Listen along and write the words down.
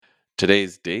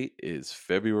Today's date is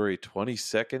February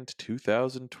 22nd,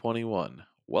 2021.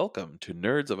 Welcome to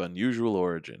Nerds of Unusual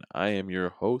Origin. I am your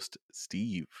host,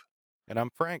 Steve. And I'm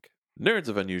Frank. Nerds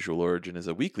of Unusual Origin is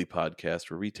a weekly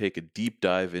podcast where we take a deep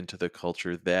dive into the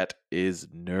culture that is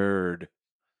nerd.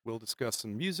 We'll discuss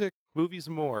some music, movies,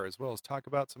 and more, as well as talk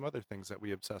about some other things that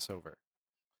we obsess over.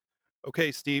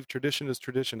 Okay, Steve, tradition is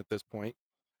tradition at this point.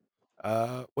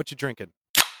 What you drinking?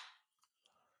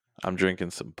 I'm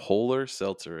drinking some Polar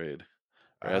Seltzerade,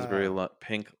 raspberry Ah,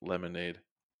 pink lemonade.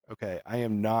 okay, I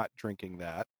am not drinking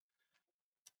that.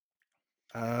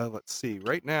 Let's see.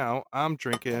 Right now, I'm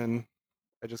drinking,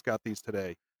 I just got these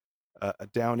today, a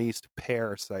Down East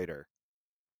pear cider.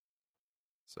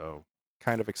 So,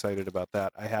 kind of excited about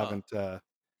that. I haven't got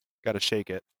to shake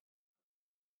it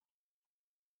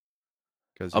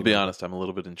because, I'll be honest, I'm a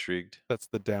little bit intrigued. that's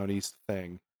the Down East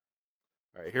thing.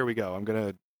 All right, here we go. I'm going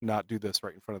to not do this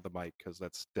right in front of the mic because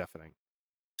that's deafening.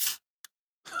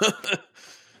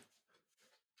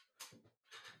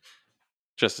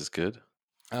 Just as good.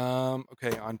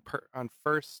 Okay, on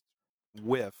first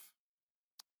whiff,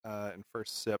 and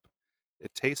first sip,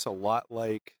 it tastes a lot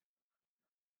like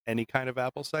any kind of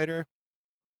apple cider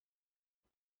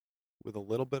with a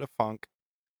little bit of funk.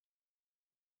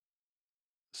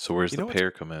 So where's the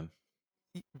pear come in?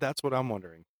 That's what I'm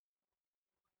wondering.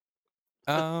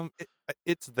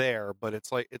 It's there, but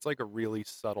it's like a really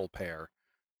subtle pear,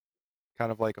 kind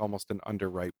of like almost an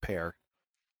underripe pear.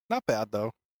 Not bad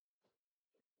though.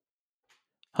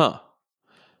 Huh.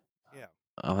 Yeah.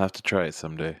 I'll have to try it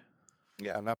someday.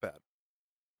 Yeah, not bad.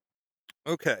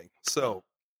 Okay, so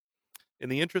in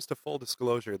the interest of full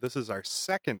disclosure, this is our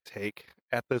second take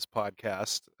at this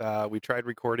podcast. We tried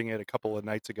recording it a couple of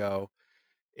nights ago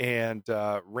and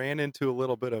ran into a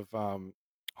little bit of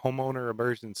homeowner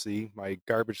emergency. My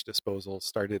garbage disposal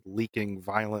started leaking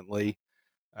violently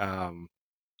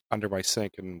under my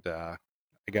sink, and I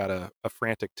got a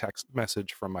frantic text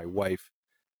message from my wife,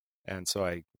 and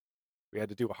so we had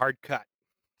to do a hard cut.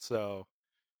 So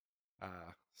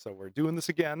we're doing this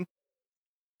again.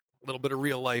 A little bit of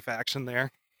real life action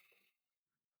there,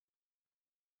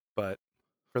 but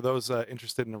for those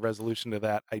interested in a resolution to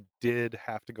that, I did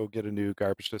have to go get a new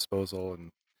garbage disposal and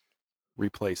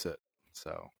replace it.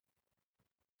 So,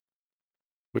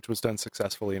 which was done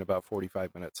successfully in about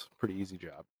 45 minutes. Pretty easy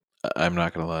job. I'm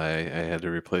not gonna lie. I had to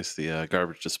replace the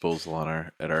garbage disposal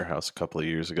at our house a couple of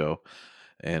years ago,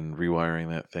 and rewiring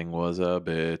that thing was a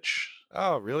bitch.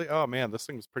 Oh, really? Oh man, this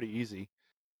thing was pretty easy.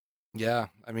 Yeah,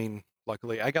 I mean,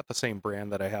 luckily I got the same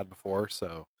brand that I had before,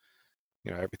 so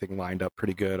everything lined up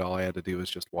pretty good. All I had to do was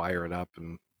just wire it up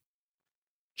and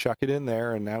chuck it in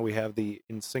there, and now we have the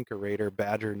InSinkErator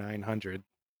Badger 900.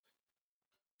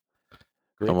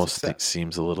 Great success.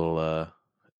 Seems a little.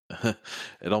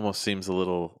 It almost seems a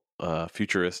little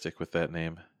futuristic with that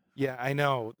name. Yeah, I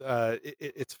know.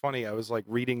 It's funny. I was like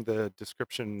reading the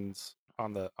descriptions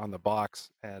on the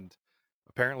box, and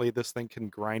apparently this thing can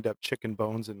grind up chicken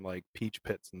bones in like peach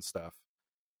pits and stuff.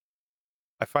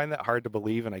 I find that hard to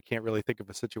believe, and I can't really think of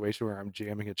a situation where I'm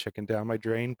jamming a chicken down my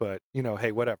drain. But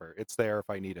hey, whatever. It's there if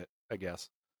I need it, I guess.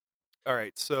 All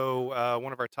right. So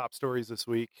one of our top stories this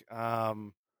week: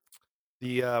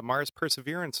 the Mars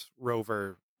Perseverance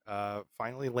rover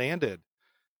finally landed.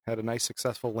 Had a nice,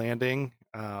 successful landing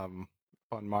on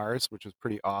Mars, which was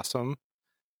pretty awesome.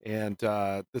 And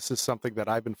this is something that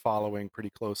I've been following pretty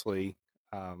closely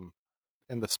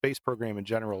in the space program in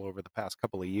general over the past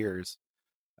couple of years.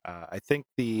 I think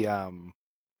the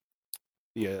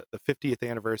 50th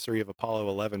anniversary of Apollo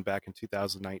 11 back in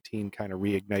 2019 kind of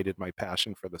reignited my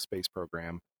passion for the space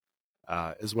program,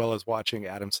 as well as watching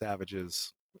Adam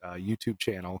Savage's YouTube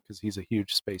channel because he's a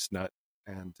huge space nut.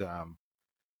 And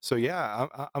so yeah,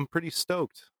 I'm pretty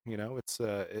stoked. It's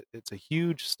a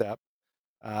huge step.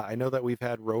 I know that we've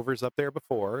had rovers up there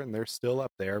before, and they're still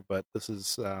up there, but this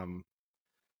is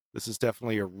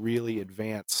definitely a really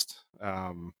advanced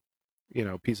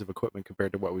piece of equipment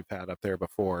compared to what we've had up there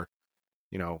before.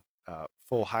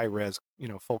 Full high res,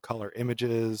 full color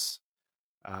images.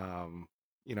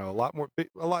 There's a lot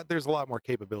more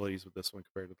capabilities with this one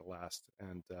compared to the last,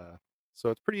 and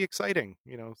so it's pretty exciting.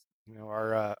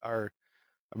 Our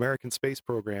American space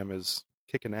program is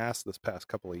kicking ass this past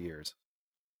couple of years.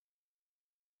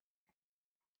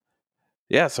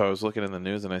 Yeah, so I was looking in the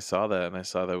news and I saw that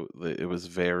it was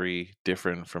very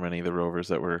different from any of the rovers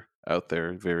that were out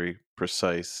there, very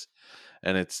precise,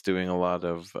 and it's doing a lot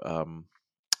of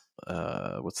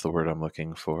what's the word I'm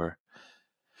looking for?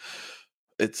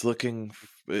 It's looking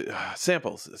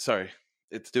samples. Sorry,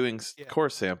 it's doing core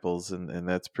samples, and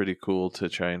that's pretty cool to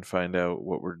try and find out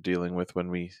what we're dealing with when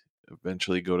we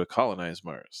eventually go to colonize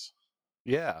Mars.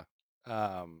 Yeah,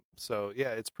 So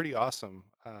yeah, it's pretty awesome.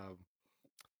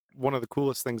 One of the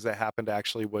coolest things that happened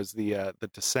actually was the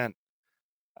descent.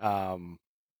 Um,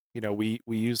 we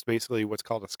used basically what's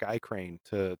called a sky crane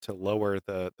to lower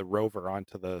the rover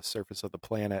onto the surface of the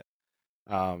planet.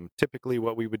 Typically,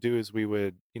 what we would do is we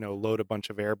would load a bunch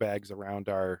of airbags around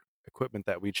our equipment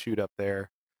that we'd shoot up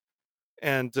there,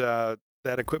 and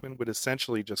that equipment would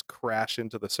essentially just crash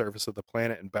into the surface of the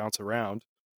planet and bounce around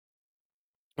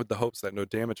with the hopes that no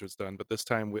damage was done. But this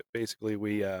time, basically,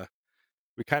 we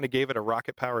kind of gave it a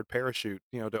rocket powered parachute,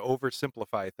 to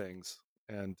oversimplify things,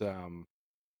 and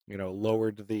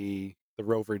lowered the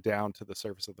rover down to the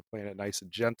surface of the planet nice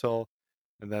and gentle,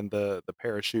 and then the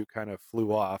parachute kind of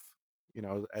flew off,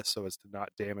 as so as to not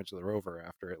damage the rover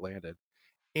after it landed.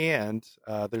 And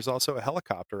there's also a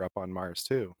helicopter up on Mars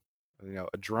too,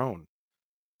 a drone.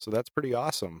 So that's pretty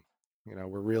awesome. We're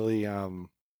really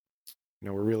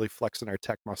we're really flexing our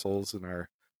tech muscles and our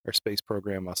space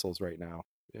program muscles right now,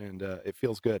 and it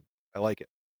feels good. I like it.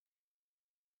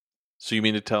 So you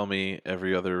mean to tell me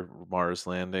every other Mars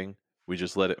landing, we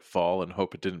just let it fall and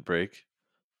hope it didn't break?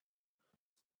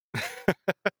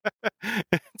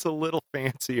 It's a little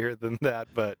fancier than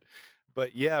that, but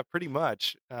yeah, pretty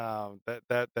much.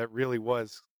 That really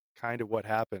was kind of what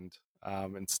happened.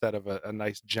 Instead of a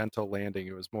nice gentle landing,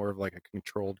 it was more of like a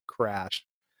controlled crash.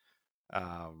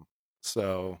 Um,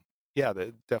 so yeah,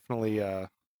 definitely a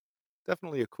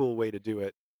cool way to do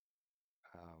it.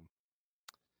 Um,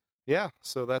 yeah,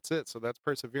 so that's it. So that's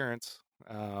Perseverance.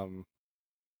 Um,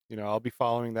 I'll be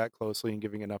following that closely and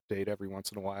giving an update every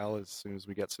once in a while as soon as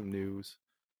we get some news.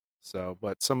 So,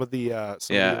 but some of the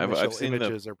Yeah, I've initial seen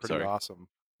the. images are pretty Sorry. awesome.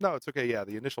 No, it's okay. Yeah,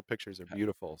 the initial pictures are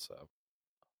beautiful. So,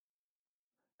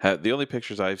 The only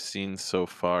pictures I've seen so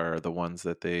far are the ones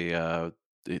that they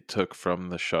took from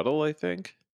the shuttle, I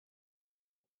think.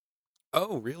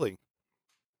 oh, really?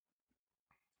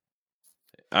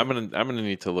 I'm gonna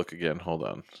need to look again. Hold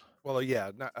on. Well,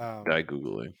 yeah, Guy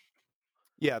Googling.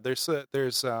 yeah. There's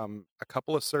a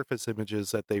couple of surface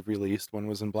images that they've released. One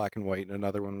was in black and white, and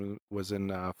another one was in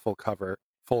full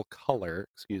color.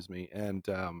 Excuse me. And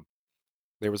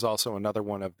there was also another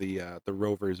one of the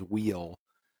rover's wheel,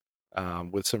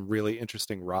 with some really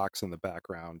interesting rocks in the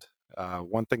background.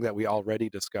 One thing that we already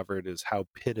discovered is how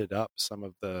pitted up some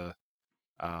of the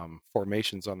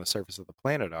formations on the surface of the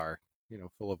planet are.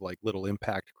 Full of like little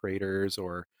impact craters,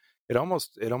 or it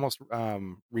almost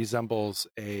resembles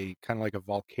a kind of like a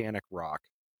volcanic rock.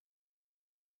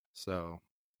 So,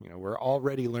 we're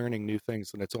already learning new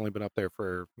things, and it's only been up there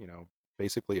for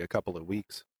basically a couple of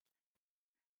weeks.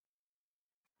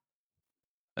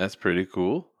 That's pretty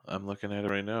cool. I'm looking at it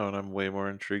right now, and I'm way more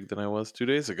intrigued than I was 2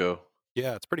 days ago.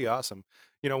 Yeah, it's pretty awesome.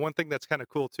 One thing that's kind of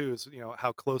cool too is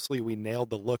how closely we nailed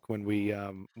the look when we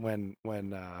when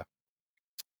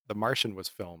The Martian was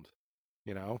filmed.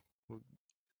 You know,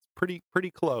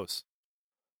 pretty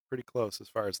close as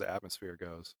far as the atmosphere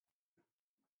goes.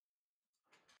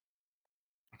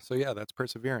 So yeah, that's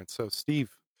Perseverance. So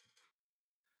Steve,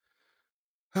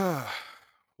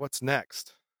 what's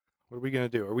next? What are we gonna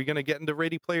do? Are we gonna get into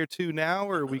Ready Player Two now,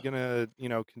 or are we gonna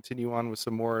continue on with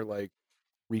some more like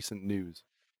recent news?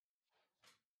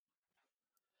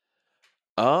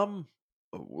 Um,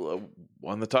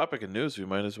 on the topic of news, we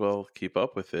might as well keep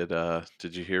up with it.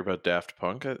 Did you hear about Daft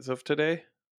Punk as of today?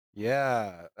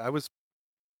 Yeah,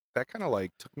 that kind of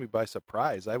like took me by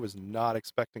surprise. I was not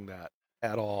expecting that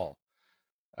at all.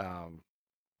 Um,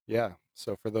 yeah.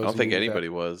 So for I those don't of think you that anybody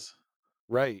was.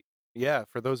 right, yeah,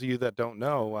 for those of you that don't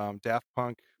know, Daft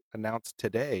Punk announced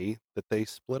today that they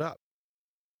split up.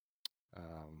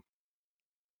 Um,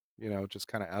 just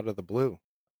kind of out of the blue.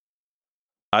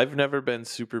 I've never been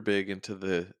super big into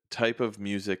the type of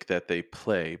music that they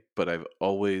play, but I've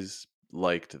always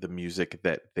liked the music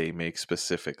that they make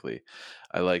specifically.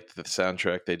 I liked the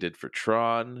soundtrack they did for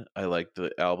Tron. I liked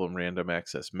the album Random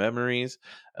Access Memories.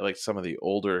 I liked some of the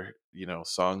older,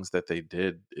 songs that they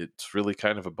did. It's really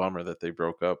kind of a bummer that they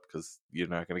broke up because you're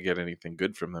not going to get anything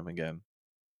good from them again.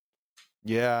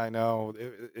 Yeah, I know.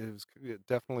 It was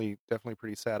definitely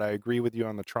pretty sad. I agree with you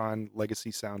on the Tron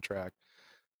Legacy soundtrack.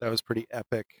 That was pretty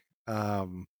epic.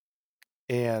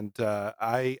 And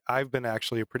I've been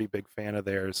actually a pretty big fan of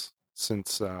theirs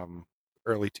since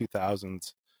early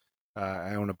 2000s.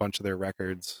 I own a bunch of their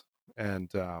records,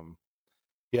 and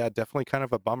yeah, definitely kind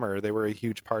of a bummer. They were a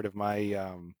huge part of my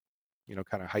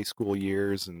kind of high school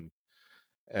years, and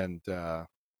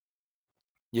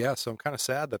yeah, so I'm kind of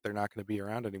sad that they're not going to be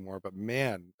around anymore. But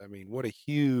man, I mean, what a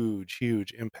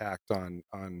huge impact on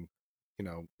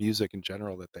music in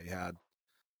general that they had.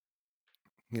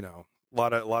 A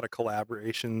lot of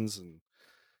collaborations, and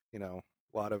a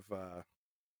lot of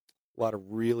A lot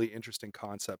of really interesting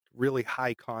concept, really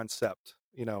high concept,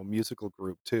 musical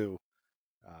group too.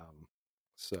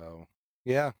 So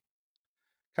yeah,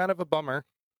 kind of a bummer.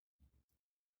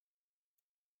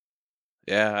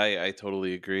 Yeah, I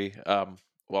totally agree.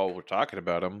 While we're talking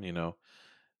about them,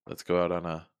 let's go out on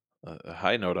a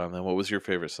high note on them. What was your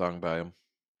favorite song by them?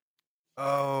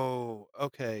 Oh,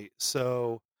 okay.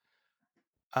 So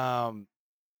um,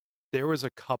 there was a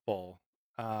couple.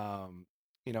 Um,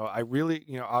 I really,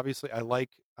 obviously I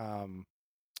like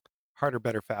Harder,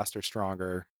 Better, Faster,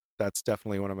 Stronger. That's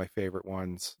definitely one of my favorite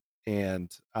ones.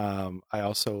 And I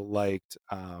also liked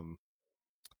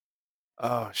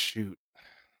oh shoot,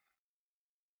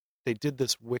 they did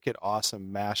this wicked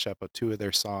awesome mashup of two of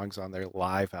their songs on their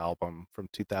live album from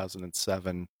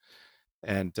 2007,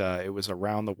 and it was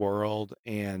Around the World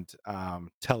and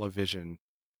Television.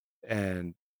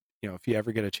 And if you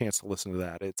ever get a chance to listen to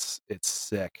that, it's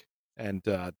sick. And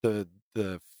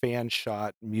the fan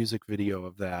shot music video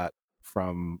of that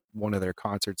from one of their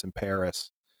concerts in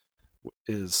Paris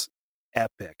is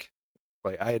epic.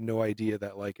 Like I had no idea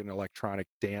that like an electronic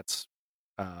dance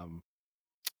um,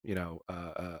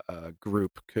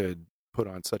 group could put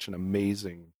on such an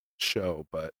amazing show,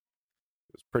 but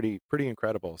it was pretty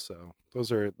incredible. So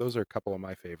those are a couple of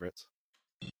my favorites.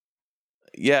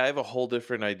 Yeah, I have a whole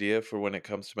different idea for when it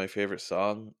comes to my favorite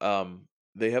song.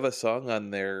 They have a song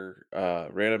on their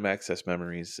Random Access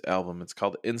Memories album. It's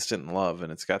called Instant Love,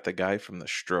 and it's got the guy from The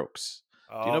Strokes.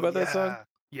 Do you know Oh about that song?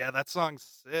 yeah, that song's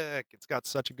sick. It's got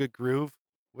such a good groove,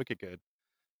 wicked good.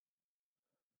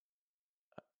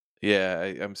 Yeah,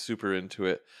 I'm super into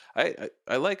it. I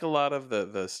like a lot of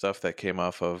the stuff that came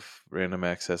off of Random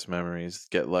Access Memories.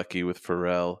 Get Lucky with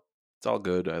Pharrell. It's all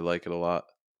good. I like it a lot.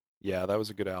 Yeah, that was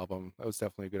a good album. That was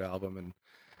definitely a good album, and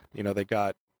they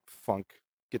got funk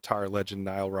guitar legend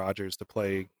Nile Rodgers to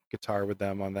play guitar with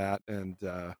them on that, and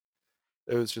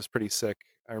it was just pretty sick.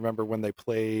 I remember when they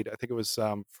played, I think it was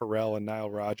Pharrell and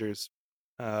Nile Rodgers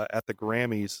at the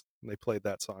Grammys, and they played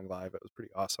that song live. It was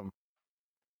pretty awesome.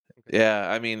 Yeah,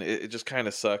 I mean, it just kind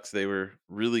of sucks. They were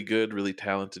really good, really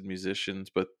talented musicians,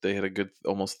 but they had a good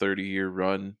almost 30-year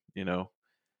run.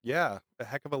 Yeah, a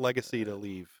heck of a legacy to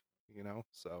leave.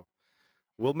 So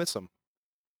we'll miss them.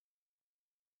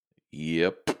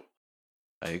 Yep,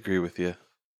 I agree with you.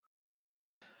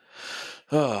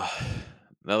 Oh,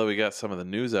 now that we got some of the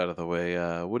news out of the way,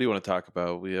 what do you want to talk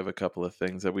about? We have a couple of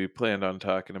things that we planned on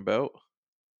talking about.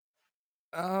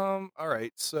 All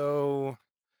right. So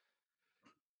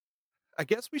I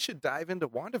guess we should dive into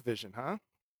WandaVision, huh?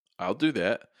 I'll do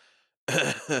that.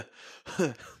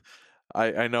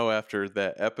 I know after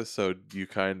that episode, you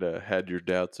kind of had your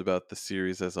doubts about the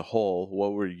series as a whole.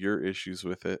 What were your issues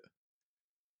with it?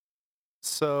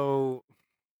 So,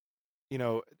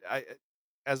 I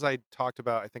as I talked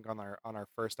about, I think on our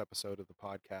first episode of the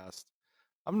podcast,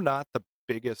 I'm not the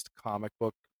biggest comic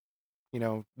book,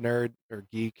 nerd or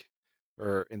geek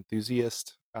or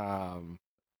enthusiast. I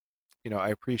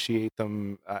appreciate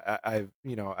them. I've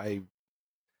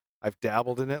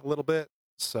dabbled in it a little bit,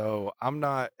 so I'm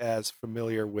not as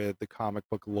familiar with the comic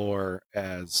book lore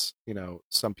as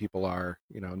some people are.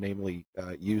 Namely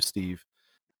you, Steve.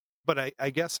 But I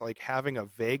guess like having a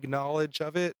vague knowledge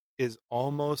of it is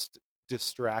almost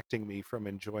distracting me from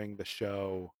enjoying the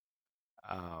show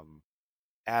um,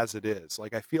 as it is.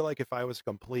 Like I feel like if I was a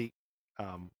complete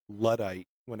luddite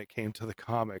when it came to the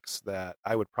comics, that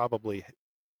I would probably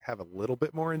have a little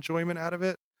bit more enjoyment out of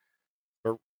it.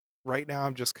 But right now,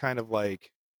 I'm just kind of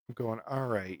like I'm going, all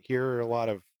right, here are a lot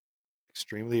of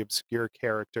extremely obscure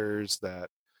characters that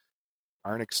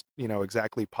aren't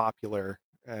exactly popular,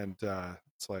 and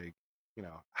it's like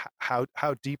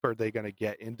how deep are they going to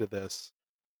get into this?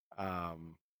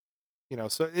 Um,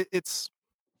 so it's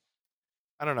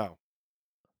I don't know.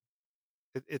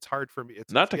 It's hard for me. It's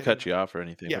Not to getting cut you off or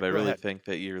anything, yeah. but I Go really ahead. think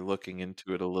that you're looking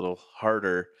into it a little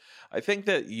harder. I think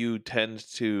that you tend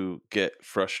to get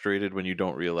frustrated when you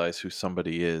don't realize who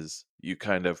somebody is. You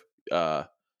kind of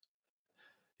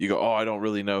you go, "Oh, I don't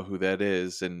really know who that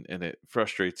is," and it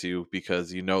frustrates you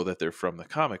because you know that they're from the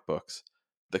comic books.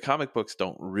 The comic books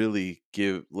don't really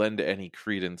give lend any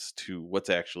credence to what's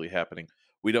actually happening.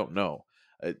 We don't know.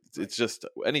 Right. It's just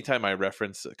anytime I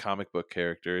reference a comic book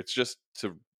character, it's just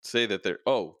to say that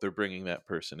they're bringing that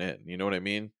person in. You know what I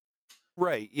mean?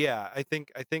 Right. Yeah. I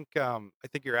think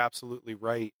you're absolutely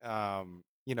right.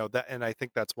 That, and I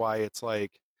think that's why it's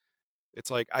like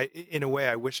in a way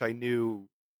I wish I knew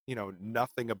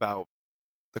nothing about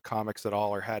the comics at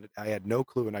all, or I had no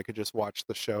clue, and I could just watch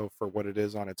the show for what it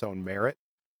is on its own merit.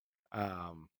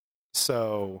 Um,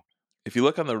 so If you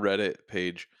look on the Reddit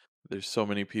page, there's so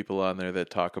many people on there that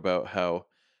talk about how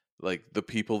Like the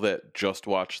people that just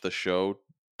watch the show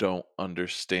don't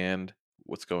understand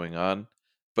what's going on,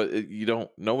 but you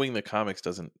don't knowing the comics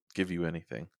doesn't give you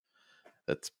anything.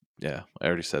 That's yeah, I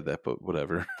already said that, but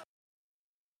whatever.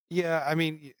 Yeah,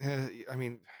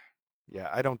 yeah,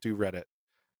 I don't do Reddit.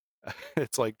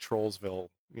 It's like Trollsville,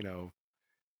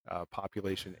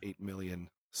 population 8 million.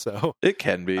 So, It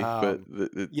can be, but um,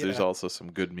 there's yeah. also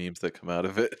some good memes that come out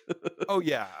of it. Oh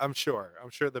yeah, I'm sure. I'm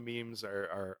sure the memes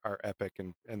are epic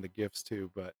and the gifs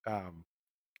too. But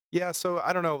yeah. So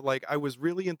I don't know. Like I was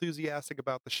really enthusiastic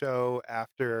about the show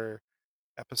after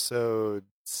episode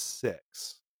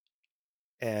 6,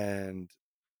 and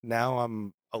now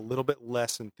I'm a little bit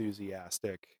less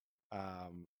enthusiastic.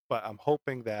 But I'm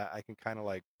hoping that I can kind of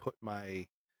like put my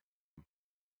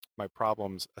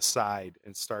problems aside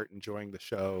and start enjoying the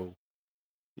show,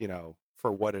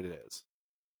 for what it is.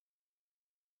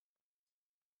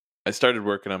 I started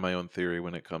working on my own theory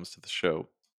when it comes to the show.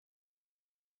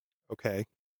 Okay,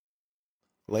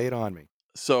 lay it on me.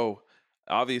 So,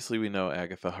 obviously we know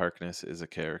Agatha Harkness is a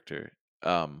character.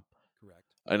 Um Correct.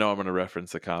 I know I'm going to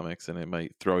reference the comics and it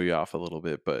might throw you off a little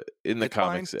bit, but in the It's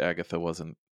fine. comics Agatha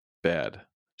wasn't bad.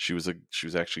 She was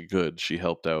actually good. She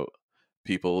helped out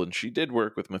people and she did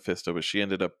work with Mephisto, but she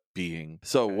ended up being.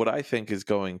 So Okay. what I think is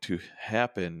going to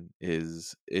happen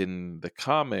is in the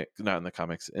comic, not in the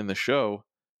comics, in the show,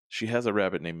 she has a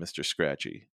rabbit named Mr.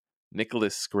 Scratchy.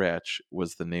 Nicholas Scratch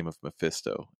was the name of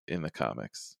Mephisto in the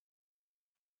comics.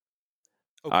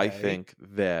 I Okay. think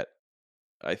that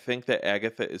I think that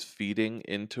Agatha is feeding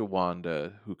into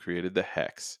Wanda, who created the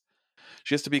Hex.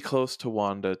 She has to be close to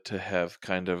Wanda to have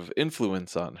kind of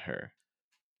influence on her.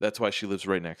 That's why she lives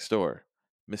right next door.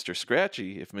 Mr.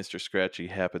 Scratchy, if Mr. Scratchy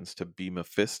happens to be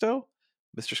Mephisto,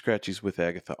 Mr. Scratchy's with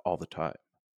Agatha all the time.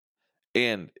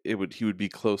 And he would be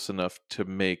close enough to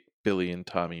make Billy and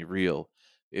Tommy real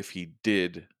if he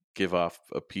did give off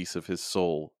a piece of his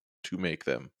soul to make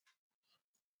them.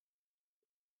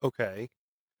 Okay.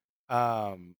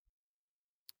 Um,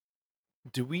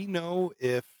 do we know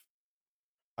if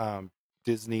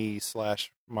Disney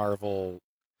slash Marvel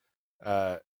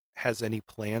uh, has any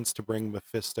plans to bring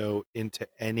Mephisto into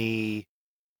any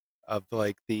of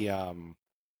like the um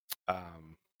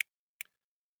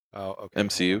oh, okay, hold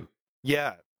MCU? on.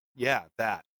 Yeah, yeah,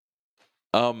 that.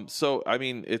 So I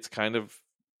mean it's kind of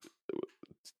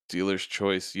dealer's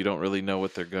choice. You don't really know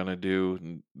what they're gonna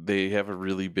do. They have a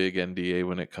really big NDA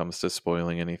when it comes to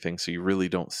spoiling anything, so you really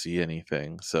don't see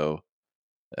anything. So,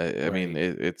 I mean,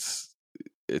 Right.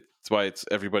 it's why it's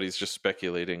everybody's just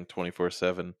speculating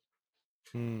 24/7.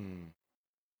 Hmm.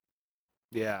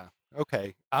 Yeah.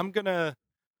 Okay. I'm gonna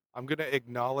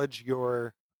acknowledge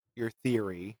your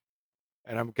theory,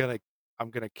 and I'm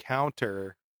gonna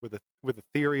counter with a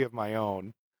theory of my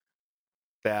own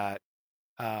that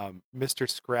Mr.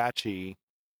 Scratchy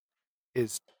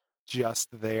is just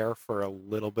there for a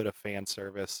little bit of fan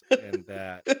service, and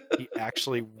that he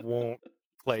actually won't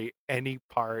play any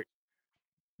part,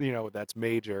 that's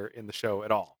major in the show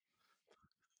at all.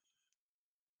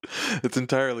 It's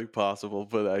entirely possible,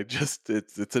 but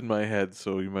it's in my head,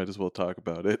 so you might as well talk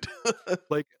about it.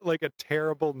 Like a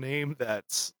terrible name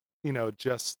that's,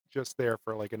 just there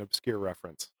for like an obscure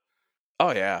reference.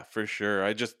 Oh yeah, for sure.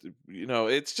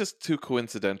 It's just too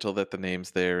coincidental that the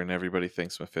name's there and everybody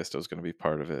thinks Mephisto's going to be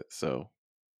part of it. So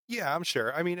Yeah, I'm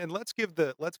sure. I mean, and let's give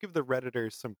the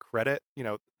redditors some credit.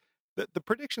 The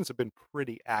predictions have been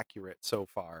pretty accurate so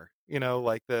far.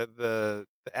 Like the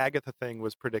Agatha thing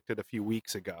was predicted a few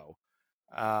weeks ago.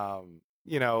 And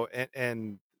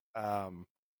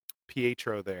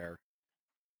Pietro there.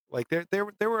 Like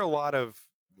there were a lot of,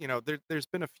 there's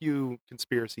been a few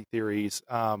conspiracy theories.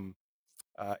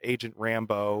 Agent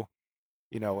Rambo,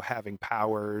 having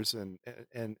powers and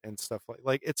stuff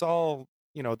like it's all,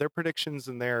 their predictions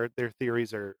and their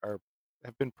theories are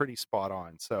have been pretty spot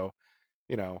on. So,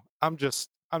 I'm just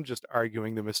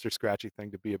arguing the Mr. Scratchy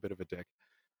thing to be a bit of a dick.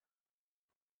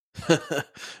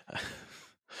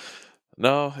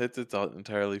 no, it's all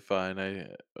entirely fine.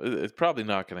 It's probably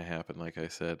not going to happen. Like I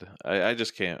said, I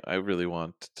just can't. I really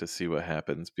want to see what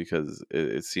happens because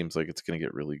it seems like it's going to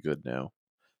get really good now,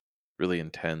 really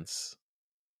intense.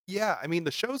 Yeah, I mean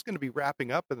the show's going to be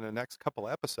wrapping up in the next couple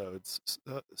episodes,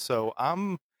 so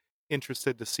I'm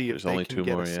interested to see if There's they only can two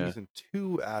get a more, yeah. season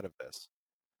 2 out of this.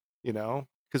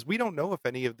 Because we don't know if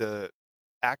any of the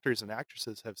actors and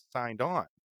actresses have signed on.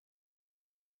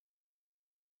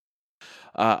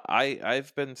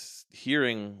 I've been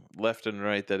hearing left and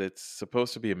right that it's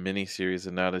supposed to be a mini series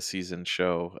and not a season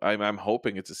show. I'm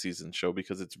hoping it's a season show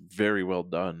because it's very well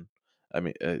done. I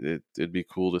mean, it'd be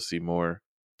cool to see more,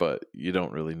 but you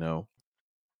don't really know.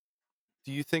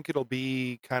 Do you think it'll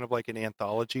be kind of like an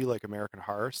anthology, like American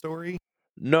Horror Story?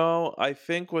 No, I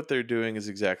think what they're doing is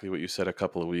exactly what you said a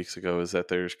couple of weeks ago, is that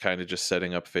they're kind of just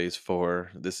setting up phase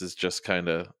 4. This is just kind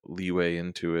of leeway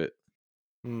into it.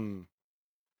 Hmm.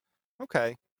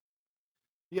 Okay.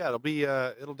 Yeah,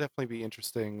 it'll definitely be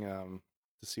interesting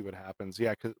to see what happens.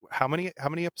 Yeah, cuz how many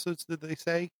episodes did they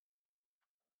say?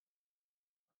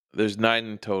 There's 9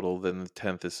 in total, then the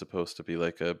 10th is supposed to be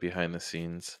like a behind the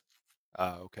scenes.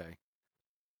 Okay.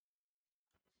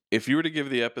 If you were to give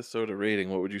the episode a rating,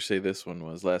 what would you say this one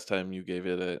was? Last time you gave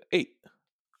it an 8.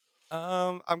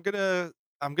 I'm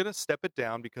gonna step it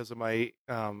down because of my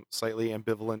slightly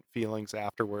ambivalent feelings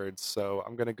afterwards. So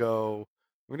I'm gonna go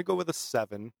with a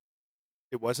 7.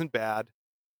 It wasn't bad.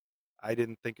 I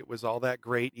didn't think it was all that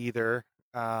great either.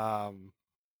 Um,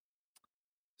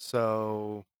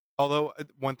 so although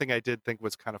one thing I did think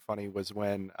was kind of funny was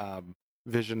when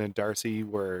Vision and Darcy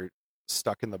were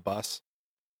stuck in the bus,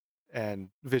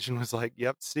 and Vision was like,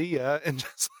 "Yep, see ya," and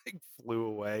just like flew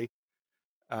away.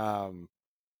 Um,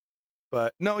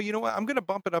 But no, you know what? I'm going to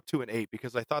bump it up to an 8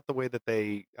 because I thought the way that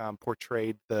they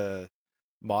portrayed the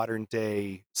modern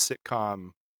day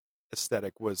sitcom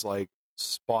aesthetic was like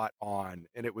spot on,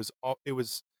 and it was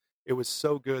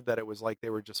so good that it was like they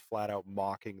were just flat out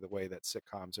mocking the way that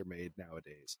sitcoms are made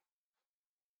nowadays.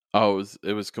 Oh,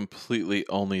 it was completely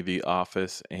only The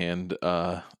Office and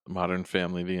Modern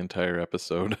Family the entire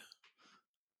episode.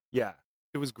 Yeah,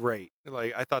 it was great.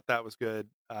 Like I thought that was good.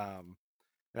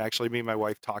 And actually, me and my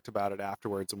wife talked about it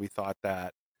afterwards, and we thought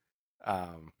that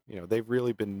they've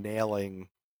really been nailing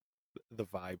the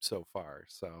vibe so far.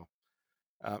 So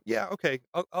yeah, okay.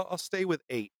 I'll stay with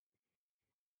 8.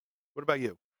 What about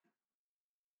you?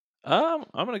 I'm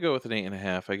gonna go with an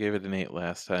 8.5. I gave it an 8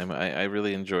 last time. I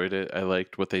really enjoyed it. I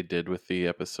liked what they did with the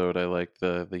episode. I liked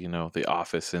the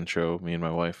Office intro. Me and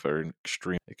my wife are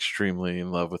extremely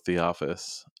in love with the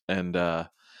Office, and I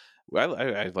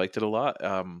liked it a lot.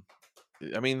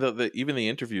 I mean, even the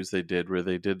interviews they did, where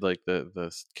they did like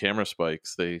the camera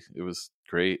spikes, it was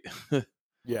great.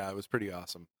 Yeah, it was pretty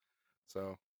awesome.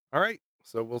 So, all right.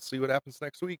 So we'll see what happens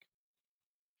next week.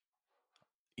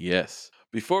 Yes.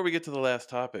 Before we get to the last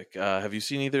topic, have you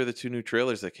seen either of the 2 new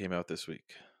trailers that came out this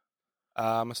week?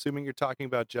 I'm assuming you're talking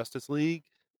about Justice League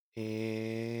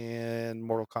and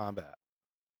Mortal Kombat.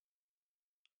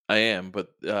 I am,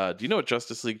 but do you know what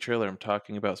Justice League trailer I'm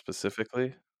talking about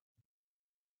specifically?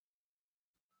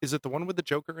 Is it the one with the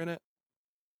Joker in it?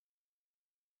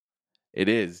 It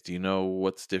is. Do you know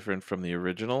what's different from the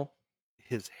original?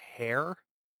 His hair?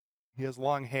 He has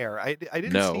long hair. I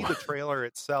didn't see No. the trailer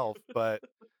itself, but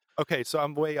okay, so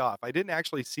I'm way off. I didn't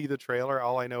actually see the trailer.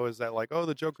 All I know is that like, oh,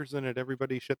 the Joker's in it.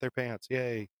 Everybody shit their pants.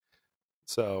 Yay.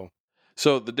 So,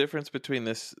 So the difference between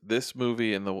this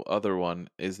movie and the other one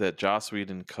is that Joss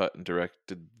Whedon cut and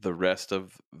directed the rest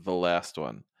of the last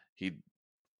one. He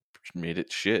made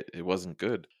it shit. It wasn't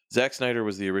good. Zack Snyder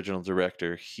was the original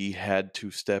director. He had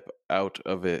to step out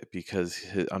of it because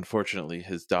unfortunately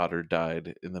his daughter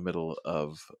died in the middle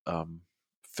of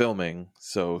filming.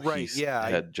 So right, yeah,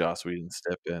 had Joss Whedon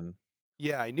step in.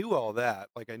 I knew all that.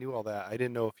 Like I knew all that. I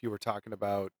didn't know if you were talking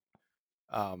about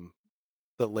um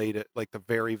the latest, like the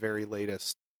very very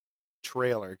latest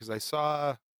trailer, because I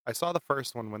saw the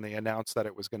first one when they announced that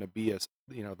it was going to be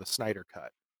the Snyder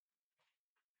cut.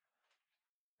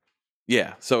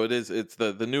 Yeah, so it is. It's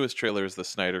the newest trailer is the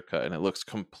Snyder cut, and it looks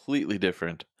completely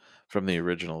different from the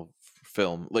original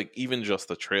film. Like even just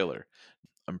the trailer.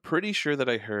 I'm pretty sure that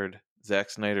I heard Zack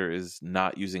Snyder is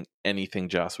not using anything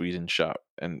Joss Whedon shot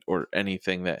or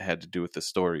anything that had to do with the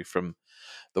story from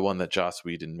the one that Joss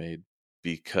Whedon made,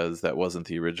 because that wasn't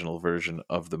the original version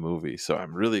of the movie. So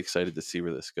I'm really excited to see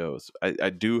where this goes. I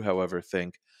do, however,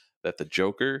 think that the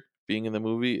Joker being in the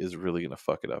movie is really going to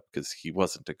fuck it up because he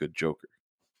wasn't a good Joker.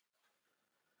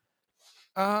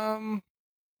 Um,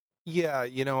 yeah,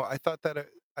 I thought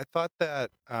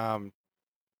that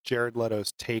Jared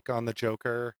Leto's take on the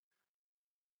Joker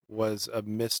was a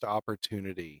missed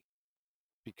opportunity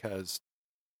because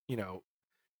you know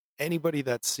anybody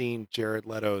that's seen Jared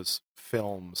Leto's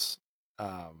films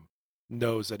um,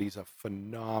 knows that he's a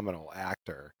phenomenal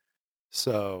actor.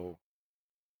 So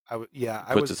He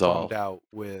I puts was us bummed all. out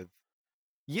with.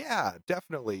 Yeah,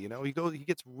 definitely. He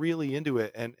gets really into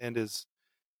it, and his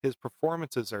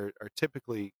performances are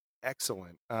typically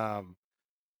excellent.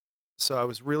 So I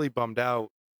was really bummed out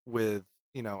with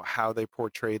how they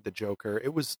portrayed the Joker.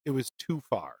 It was too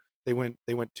far. They went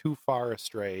too far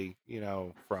astray,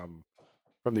 from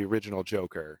the original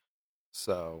Joker.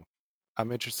 So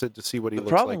I'm interested to see what he The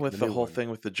looks problem like in the with the new whole one. thing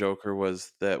with the Joker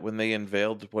was that when they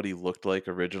unveiled what he looked like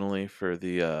originally for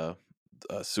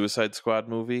Suicide Squad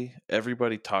movie,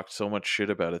 everybody talked so much shit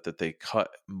about it that they cut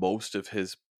most of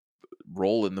his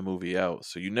role in the movie out.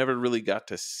 So you never really got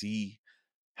to see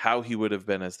how he would have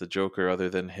been as the Joker other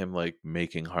than him like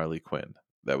making Harley Quinn.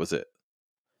 That was it.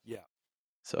 Yeah.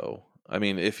 So, I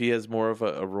mean, if he has more of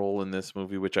a role in this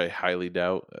movie, which I highly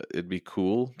doubt, it'd be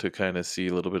cool to kind of see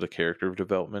a little bit of character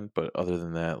development. But other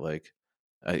than that, like,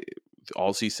 I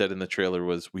all he said in the trailer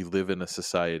was, "We live in a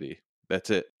society." That's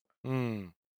it.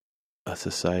 Mm. A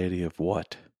society of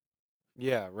what?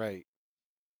 Yeah. Right.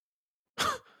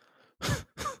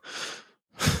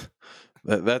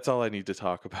 That's all I need to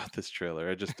talk about this trailer.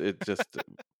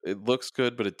 It looks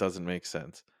good, but it doesn't make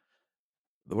sense.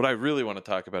 What I really want to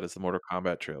talk about is the Mortal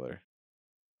Kombat trailer.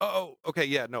 Oh, okay.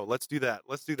 Yeah. No, let's do that.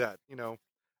 Let's do that.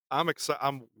 I'm excited.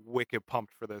 I'm wicked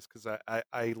pumped for this because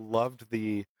I loved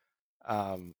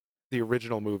um the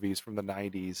original movies from the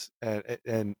 90s,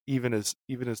 and even as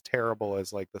terrible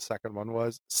as like the second one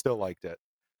was, still liked it.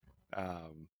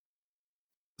 Um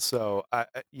so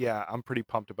yeah, I'm pretty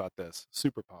pumped about this.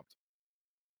 Super pumped.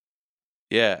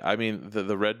 Yeah, I mean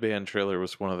the Red Band trailer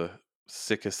was one of the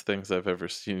sickest things I've ever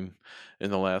seen in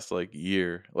the last like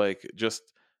year. Like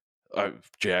just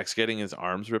Jax getting his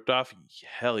arms ripped off.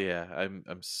 Hell yeah,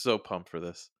 I'm so pumped for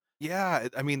this. Yeah,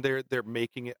 I mean they're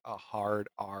making it a hard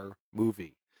R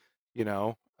movie, you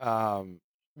know.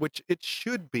 Which it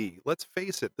should be. Let's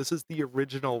face it, this is the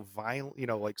original violent,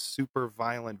 like super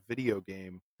violent video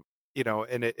game,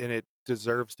 and it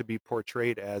deserves to be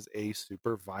portrayed as a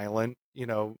super violent,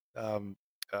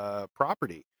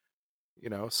 property,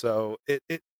 so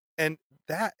and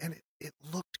it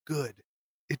looked good.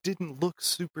 It didn't look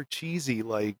super cheesy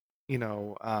like, you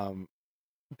know, um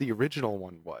the original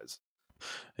one was.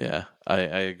 Yeah, I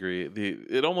agree. The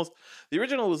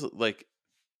original was like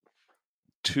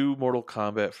too Mortal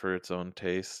Kombat for its own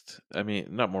taste. I mean,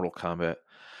 not Mortal Kombat.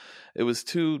 It was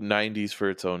too 90s for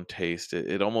its own taste.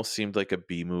 It almost seemed like a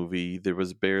B movie. There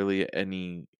was barely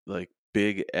any like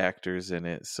big actors in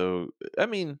it. So, I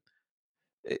mean,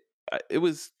 it, it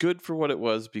was good for what it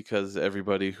was because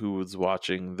everybody who was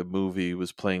watching the movie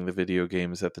was playing the video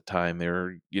games at the time. They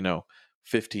were,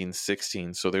 15,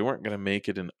 16, so they weren't going to make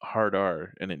it an hard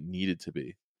R, and it needed to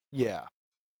be. Yeah.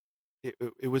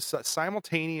 It was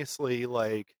simultaneously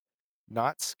like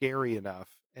not scary enough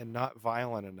and not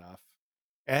violent enough.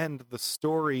 And the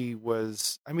story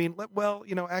was, I mean, well,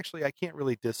 actually I can't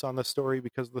really diss on the story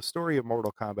because the story of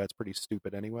Mortal Kombat's pretty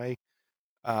stupid anyway.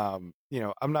 I'm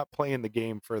not playing the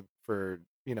game for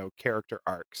character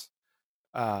arcs.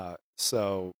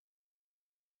 So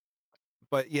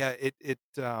but yeah,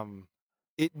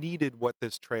 it needed what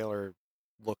this trailer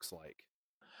looks like.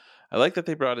 I like that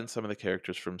they brought in some of the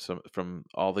characters from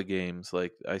all the games.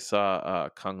 Like I saw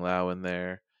Kung Lao in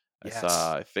there. Yes.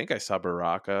 I think I saw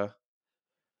Baraka.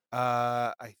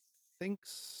 I think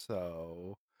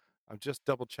so. I'm just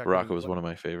double Baraka checking was what. one of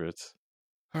my favorites.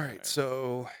 All All right, right.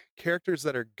 so characters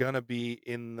that are gonna be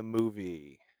in the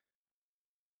movie.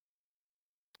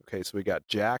 Okay, so we got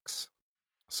Jax,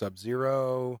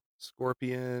 Sub-Zero,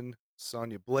 Scorpion,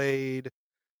 Sonya Blade,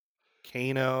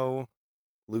 Kano,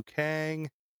 Liu Kang,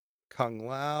 Kung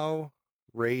Lao,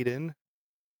 Raiden,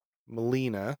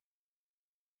 Melina,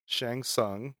 Shang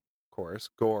Tsung, of course,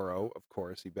 Goro, of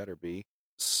course, he better be,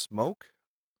 Smoke,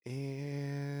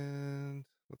 and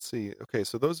let's see. Okay,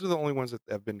 so those are the only ones that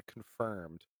have been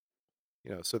confirmed.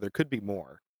 So there could be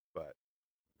more, but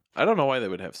I don't know why they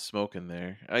would have Smoke in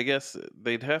there. I guess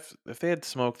they'd have if they had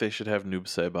Smoke, they should have Noob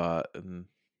Saibot and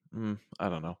I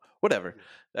don't know. Whatever.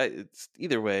 yeah, It's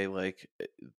either way. Like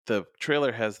the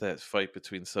trailer has that fight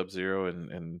between Sub Zero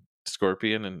and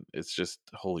Scorpion, and it's just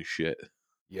holy shit.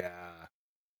 yeah,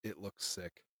 it looks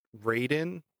sick.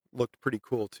 Raiden looked pretty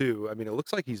cool too. I mean, it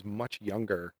looks like he's much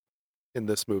younger in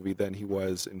this movie than he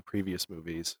was in previous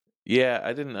movies. Yeah,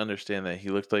 I didn't understand that. He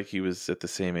looked like he was at the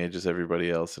same age as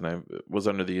everybody else, and I was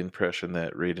under the impression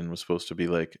that Raiden was supposed to be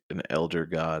like an elder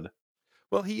god.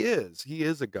 Well, he is. He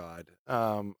is a god.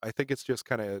 I think it's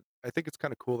kind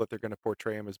of cool that they're going to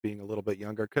portray him as being a little bit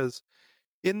younger because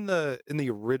in the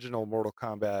original Mortal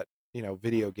Kombat,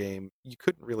 video game, you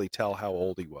couldn't really tell how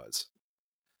old he was.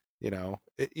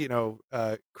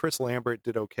 Chris Lambert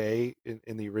did okay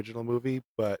in the original movie,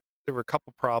 but there were a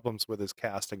couple problems with his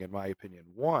casting, in my opinion.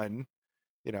 One,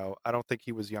 I don't think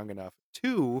he was young enough.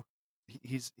 Two,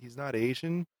 he's not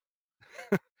Asian,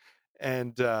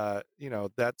 and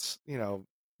that's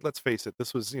let's face it,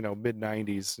 this was mid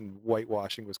 '90s, and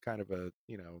whitewashing was kind of the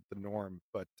norm.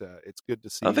 But it's good to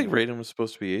I don't see. think Raiden was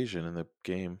supposed to be Asian in the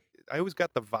game. I always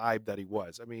got the vibe that he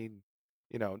was. I mean,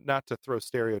 not to throw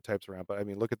stereotypes around, but I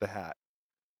mean, look at the hat.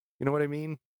 You know what I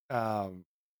mean? Um,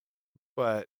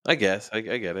 But I guess I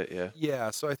get it. Yeah.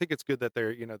 yeah, so I think it's good that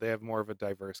they have more of a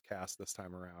diverse cast this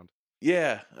time around.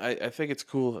 Yeah, I think it's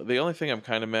cool. The only thing I'm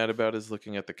kind of mad about is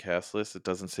looking at the cast list. It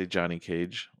doesn't say Johnny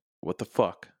Cage. What the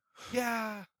fuck?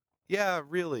 Yeah. Yeah,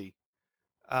 really.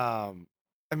 Um,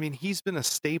 I mean, he's been a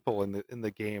staple in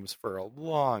the games for a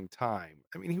long time.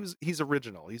 I mean, he's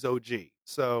original. He's OG.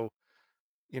 So,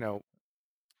 you know,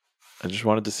 I just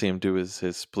wanted to see him do his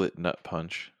split nut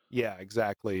punch. yeah,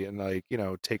 exactly. And like,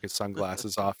 take his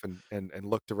sunglasses off and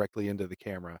look directly into the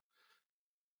camera.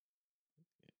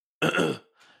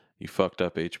 You fucked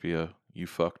up, HBO. You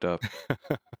fucked up.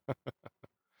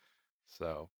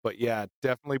 So, but yeah,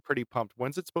 definitely pretty pumped.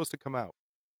 When's it supposed to come out?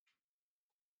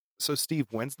 So, Steve,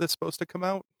 when's this supposed to come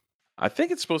out? I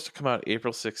think it's supposed to come out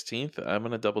April 16th. I'm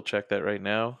gonna double check that right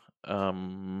now.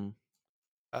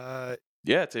 Uh,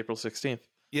 Yeah, it's April 16th.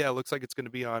 yeah, it looks like it's going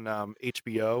to be on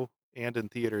HBO and in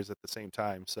theaters at the same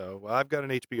time. So, well, I've got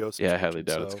an HBO Yeah, I highly subscription,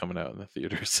 doubt it's so coming out in the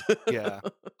theaters. yeah,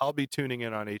 I'll be tuning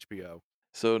in on HBO.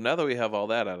 So now that we have all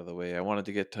that out of the way, I wanted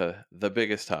to get to the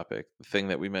biggest topic, the thing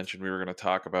that we mentioned we were going to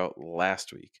talk about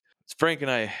last week. Frank and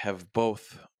I have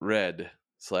both read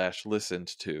slash listened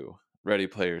to Ready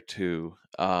Player 2,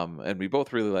 and we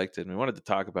both really liked it, and we wanted to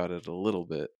talk about it a little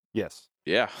bit. Yes.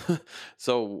 Yeah.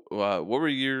 So, what were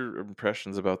your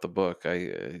impressions about the book?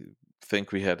 I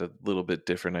think we had a little bit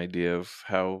different idea of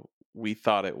how we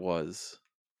thought it was.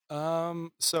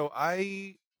 So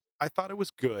I thought it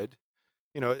was good.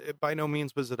 By no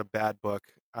means was it a bad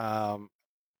book.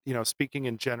 Speaking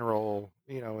in general,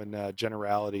 in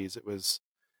generalities, it was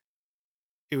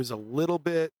a little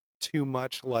bit too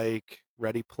much like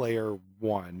Ready Player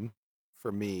One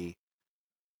for me.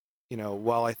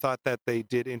 While I thought that they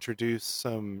did introduce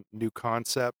some new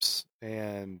concepts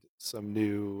and some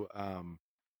new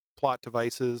plot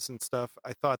devices and stuff,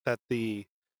 I thought that you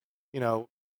know,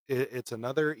 it's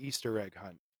another Easter egg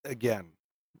hunt again.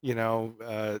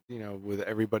 With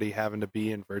everybody having to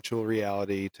be in virtual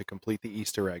reality to complete the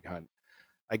Easter egg hunt.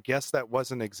 I guess that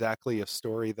wasn't exactly a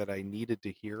story that I needed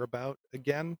to hear about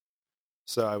again.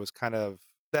 So I was kind of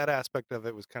that aspect of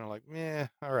it was kind of like,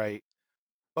 all right.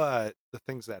 But the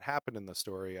things that happened in the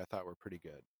story I thought were pretty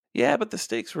good. Yeah, but the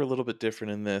stakes were a little bit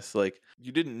different in this. Like,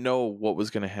 you didn't know what was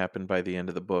going to happen by the end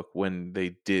of the book when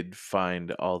they did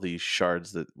find all these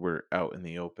shards that were out in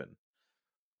the open.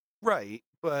 Right.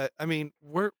 But I mean,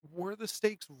 were the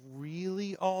stakes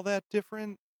really all that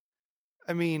different?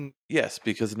 I mean, Yes,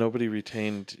 because nobody.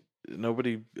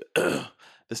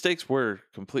 The stakes were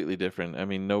completely different. I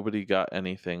mean, nobody got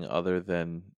anything other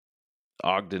than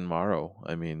Ogden Morrow.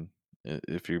 I mean,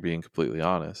 if you're being completely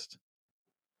honest.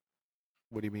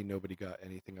 what do you mean nobody got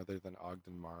anything other than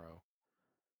Ogden Morrow?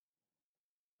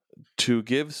 To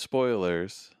give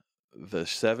spoilers, the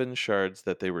 7 shards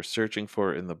that they were searching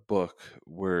for in the book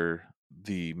were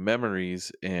the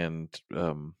memories and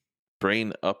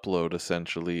brain upload,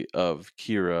 essentially, of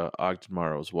Kira, Ogden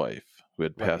Morrow's wife, who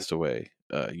had Right. passed away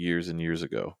years and years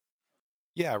ago.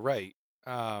 Yeah, right.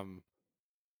 Um,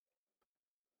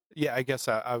 yeah, I guess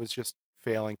I was just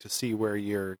failing to see where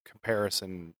your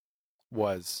comparison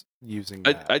was using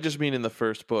that. I just mean in the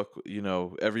first book,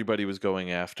 everybody was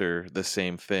going after the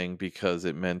same thing because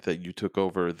it meant that you took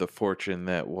over the fortune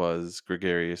that was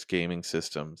Gregarious Gaming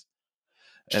Systems.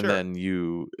 And Sure. then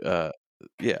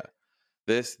yeah,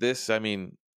 this, I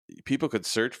mean, people could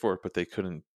search for it, but they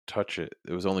couldn't touch it.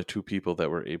 There was only 2 people that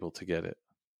were able to get it.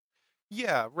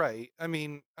 Yeah, right. I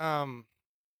mean,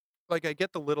 like I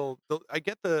get I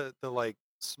get the like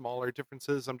smaller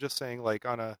differences. I'm just saying like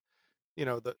the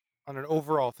on an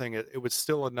overall thing it was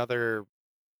still another,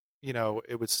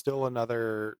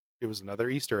 it was another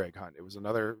Easter egg hunt. It was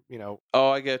another, Oh,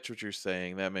 I get what you're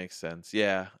saying. That makes sense.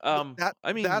 Yeah. I mean,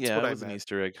 that's yeah, what it I was an meant.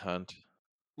 Easter egg hunt.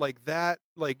 Like that,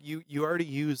 like you already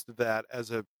used that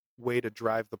as a way to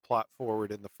drive the plot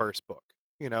forward in the first book.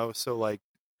 So like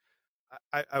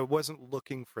I wasn't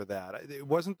looking for that. It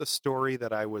wasn't the story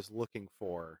that I was looking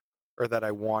for or that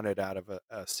I wanted out of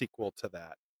a sequel to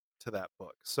that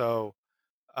book.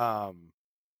 Um,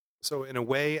 so in a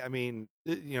way, I mean,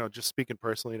 just speaking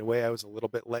personally, in a way, I was a little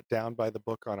bit let down by the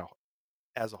book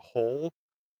as a whole,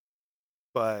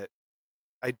 but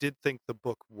I did think the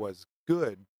book was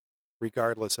good,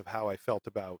 regardless of how I felt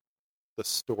about the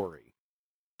story.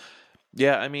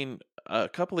 Yeah, I mean, a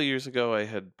couple of years ago, I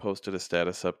had posted a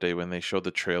status update when they showed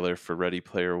the trailer for Ready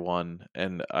Player One,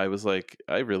 and I was like,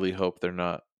 I really hope they're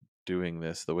not doing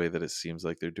this the way that it seems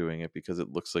like they're doing it because it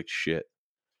looks like shit.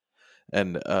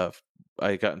 And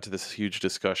I got into this huge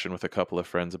discussion with a couple of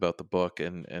friends about the book,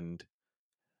 and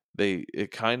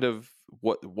it kind of,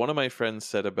 what one of my friends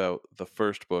said about the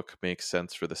first book makes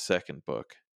sense for the second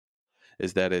book,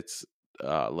 is that it's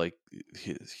like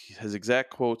his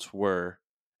exact quotes were,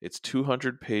 "It's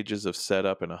 200 pages of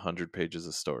setup and 100 pages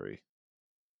of story."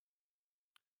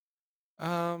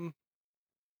 Um,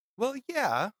 well,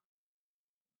 yeah,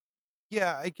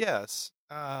 I guess.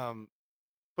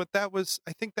 But that was,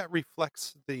 I think that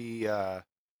reflects the,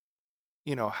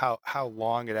 how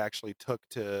long it actually took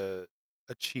to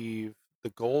achieve the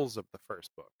goals of the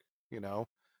first book. You know,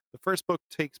 the first book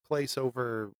takes place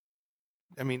over.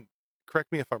 I mean,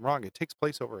 correct me if I'm wrong. It takes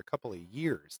place over a couple of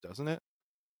years, doesn't it?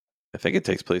 I think it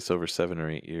takes place over 7 or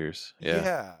 8 years. Yeah.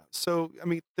 Yeah. So, I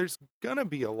mean, there's gonna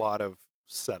be a lot of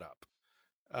setup,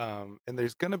 and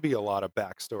there's gonna be a lot of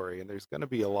backstory, and there's gonna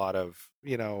be a lot of,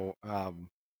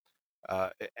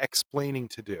 explaining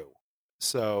to do.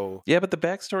 So, Yeah, but the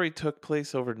backstory took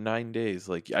place over 9 days.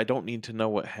 Like, I don't need to know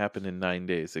what happened in 9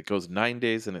 days. It goes 9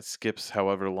 days and it skips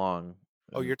however long.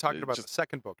 oh, And you're talking it about the just,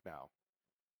 second book now.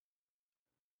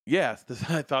 yeah,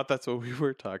 I thought that's what we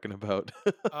were talking about.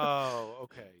 Oh,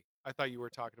 okay. I thought you were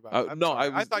talking about. I'm No, sorry.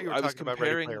 I thought you were I was talking about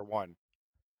Ready comparing. Player One.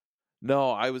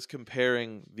 No, I was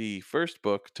comparing the first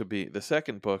book to be the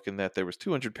second book in that there was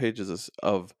 200 pages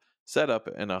of setup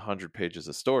and 100 pages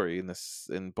of story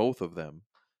in both of them.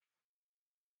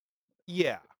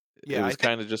 Yeah, It yeah. I was think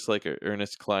kind of just like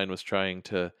Ernest Klein was trying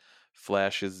to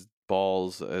flash his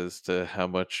balls as to how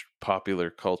much popular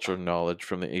culture knowledge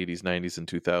from the 80s, 90s, and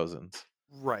 2000s.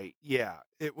 right. Yeah,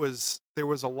 it was. There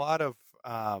was a lot of,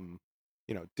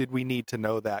 did we need to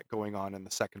know that going on in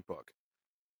the second book?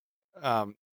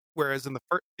 Um, whereas in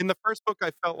the first book,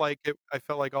 I felt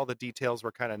like all the details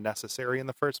were kind of necessary in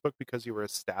the first book because you were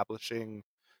establishing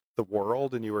the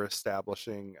world and you were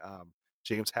establishing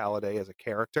James Halliday as a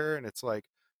character, and it's like,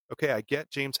 okay, I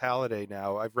get James Halliday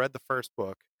now. I've read the first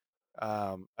book.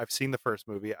 I've seen the first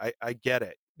movie. I get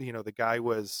it. The guy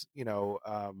was,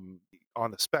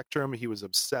 on the spectrum. He was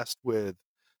obsessed with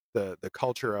the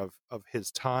culture of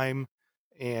his time,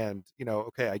 and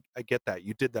okay, I get that.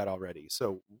 You did that already.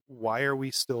 So why are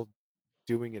we still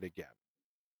doing it again?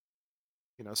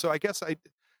 So I guess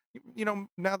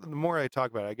now that the more I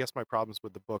talk about it, I guess my problems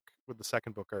with the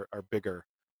second book are bigger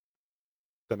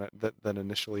than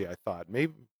initially I thought.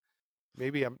 Maybe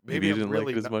Maybe you I'm didn't like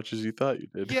really it as not. much as you thought you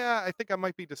did. Yeah, I think I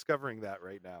might be discovering that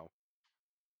right now.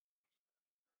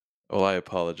 Well, I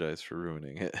apologize for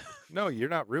ruining it. No, you're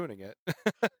not ruining it.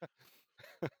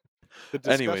 The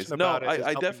discussion Anyways, no, about it is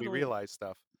I helping me definitely, realize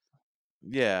stuff.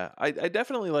 yeah, I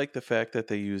definitely like the fact that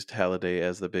they used Halliday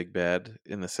as the big bad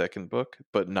in the second book,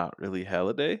 but not really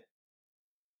Halliday.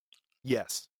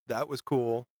 Yes, that was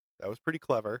cool. That was pretty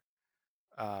clever.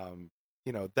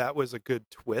 That was a good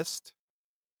twist.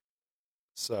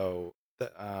 So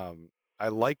I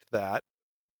liked that,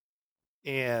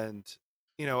 and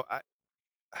I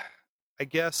I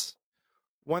guess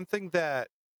one thing that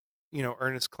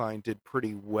Ernest Klein did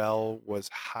pretty well was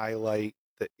highlight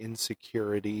the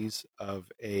insecurities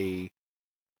of a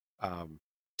um,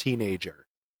 teenager.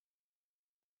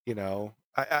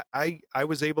 I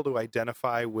was able to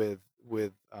identify with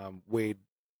Wade,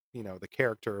 the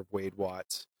character of Wade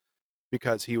Watts,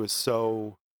 because he was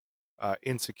so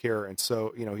insecure, and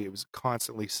so he was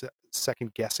constantly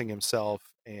second guessing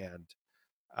himself, and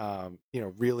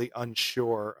really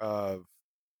unsure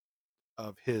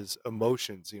of his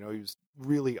emotions. He was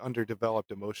really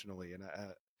underdeveloped emotionally, and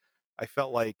I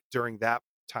felt like during that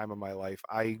time of my life,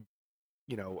 I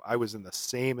was in the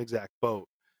same exact boat.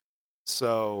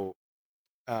 So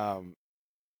um,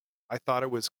 I thought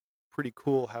it was pretty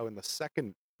cool how in the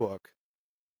second book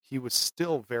he was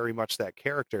still very much that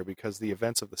character, because the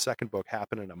events of the second book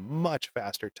happen in a much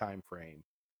faster time frame,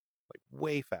 like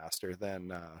way faster than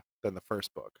the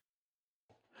first book.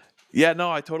 Yeah,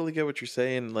 no, I totally get what you're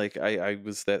saying. Like, I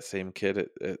was that same kid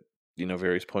at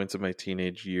various points of my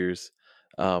teenage years.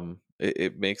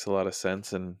 It makes a lot of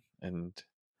sense, and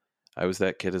I was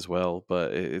that kid as well.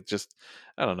 But it just,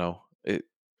 I don't know.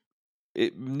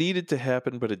 It needed to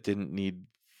happen, but it didn't need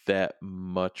that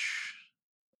much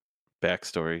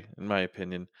backstory, in my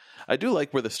opinion. I do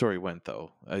like where the story went,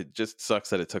 though. It just sucks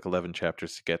that it took 11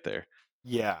 chapters to get there.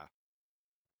 Yeah,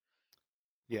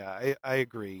 yeah, I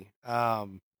agree.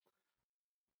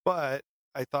 But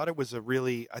I thought it was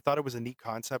a neat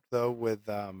concept, though, with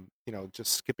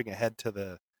just skipping ahead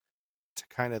to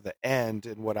kind of the end,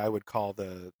 and what I would call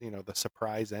the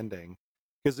surprise ending,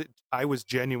 because I was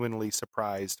genuinely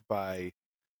surprised by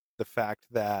the fact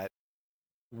that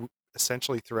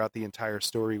essentially throughout the entire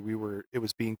story it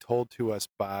was being told to us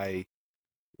by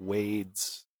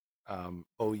Wade's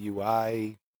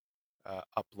OUI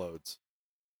uploads.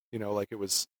 Like it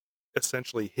was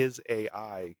essentially his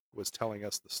AI was telling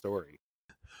us the story.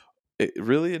 It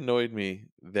really annoyed me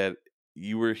that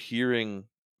you were hearing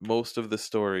most of the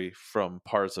story from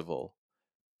Parzival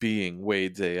being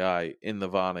Wade's AI in the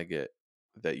Vonnegut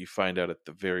that you find out at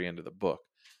the very end of the book.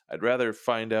 I'd rather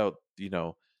find out,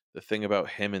 the thing about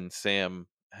him and Sam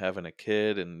having a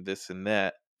kid and this and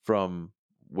that from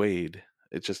Wade.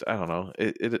 It just, I don't know.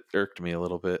 It irked me a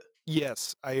little bit.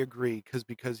 Yes, I agree.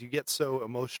 Because you get so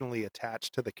emotionally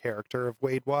attached to the character of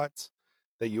Wade Watts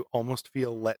that you almost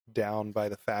feel let down by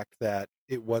the fact that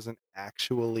it wasn't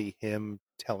actually him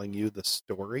telling you the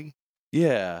story.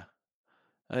 Yeah,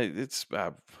 it's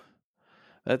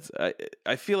that's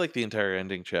I feel like the entire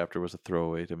ending chapter was a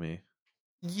throwaway to me.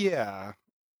 Yeah.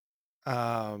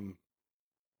 Um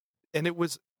and it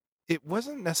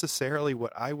wasn't necessarily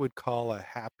what I would call a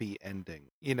happy ending,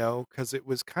 because it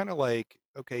was kind of like,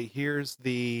 okay, here's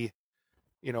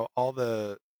all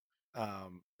the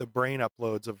brain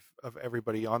uploads of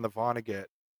everybody on the Vonnegut,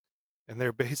 and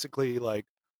they're basically like,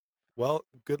 well,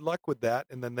 good luck with that,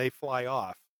 and then they fly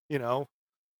off, you know.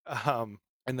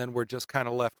 And then we're just kind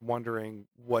of left wondering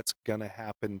what's gonna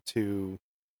happen to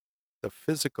the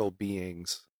physical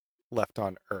beings left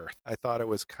on Earth. I thought it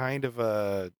was kind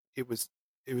of it was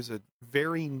a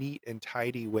very neat and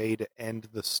tidy way to end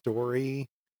the story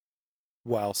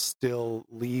while still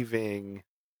leaving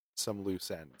some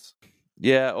loose ends.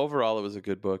 Yeah, overall it was a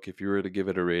good book. If you were to give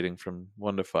it a rating from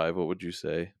 1 to 5, what would you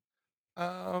say?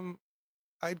 Um,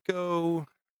 I'd go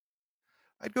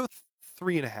I'd go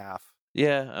 3.5.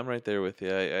 Yeah, I'm right there with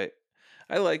you.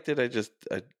 I liked it.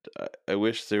 I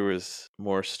wish there was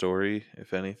more story,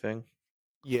 if anything.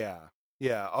 Yeah,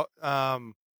 yeah.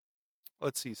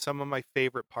 Let's see. Some of my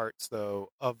favorite parts, though,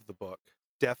 of the book,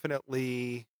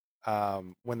 definitely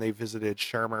when they visited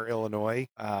Shermer, Illinois,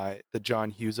 the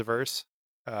John Hughesiverse.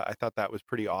 I thought that was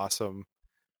pretty awesome,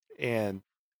 and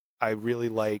I really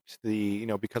liked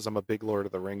because I'm a big Lord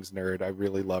of the Rings nerd. I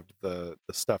really loved the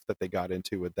stuff that they got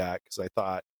into with that, because I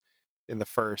thought in the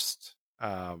first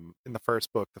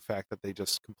book, the fact that they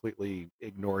just completely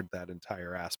ignored that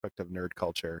entire aspect of nerd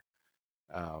culture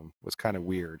was kind of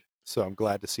weird. So I'm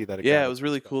glad to see that it Yeah, got it was its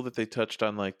really respect. cool that they touched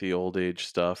on like the old age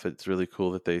stuff. It's really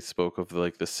cool that they spoke of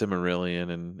like the Cimmerillion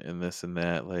and this and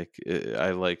that.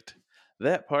 I liked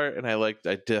that part, and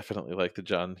I definitely liked the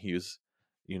John Hughes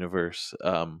universe.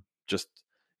 Just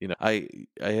I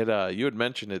had you had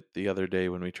mentioned it the other day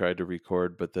when we tried to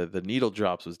record, but the needle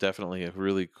drops was definitely a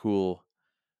really cool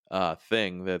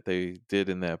thing that they did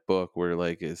in that book, where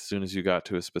like as soon as you got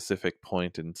to a specific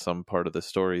point in some part of the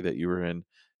story that you were in,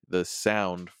 the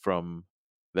sound from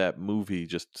that movie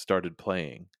just started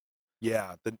playing.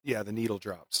 The needle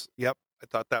drops. Yep, I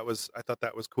thought that was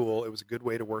cool. It was a good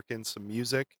way to work in some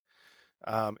music.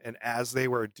 And as they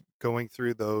were going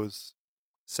through those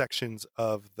sections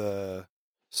of the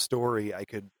story, I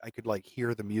could like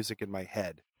hear the music in my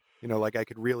head. Like I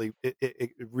could really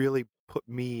it really put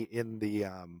me in the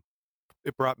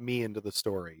it brought me into the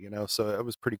story. So it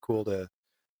was pretty cool to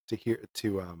hear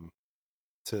to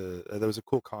that was a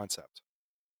cool concept.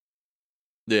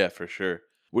 Yeah, for sure.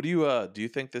 What do you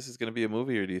think this is going to be a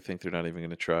movie, or do you think they're not even going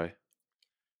to try?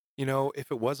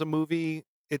 If it was a movie,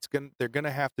 they're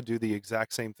gonna have to do the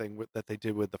exact same thing that they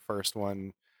did with the first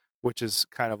one, which is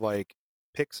kind of like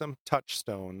pick some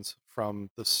touchstones from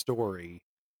the story,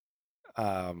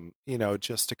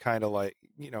 just to kind of like,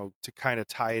 to kind of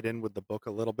tie it in with the book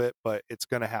a little bit, but it's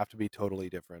gonna have to be totally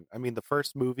different. I mean, the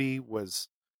first movie was,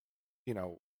 you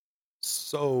know,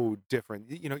 so different.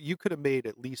 You could have made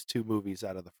at least two movies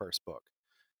out of the first book.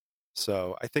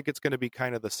 So I think it's going to be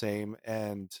kind of the same.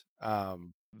 And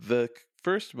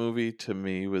First movie to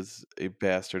me was a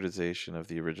bastardization of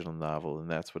the original novel, and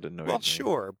that's what well, annoyed me.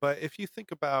 sure, but if you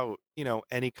think about,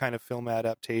 any kind of film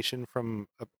adaptation from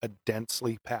a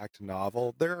densely packed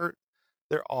novel, they're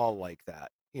all like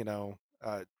that.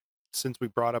 Since we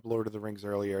brought up Lord of the Rings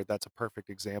earlier, that's a perfect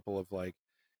example of like,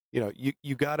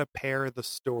 you got to pare the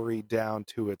story down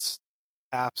to its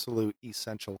absolute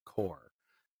essential core.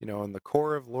 And the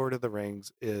core of Lord of the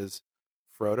Rings is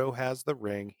Frodo has the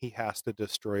ring, he has to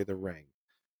destroy the ring.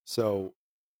 So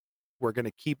we're going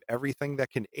to keep everything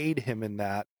that can aid him in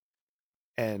that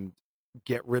and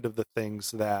get rid of the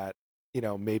things that,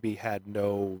 maybe had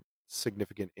no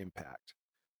significant impact.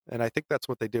 And I think that's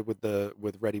what they did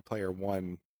with Ready Player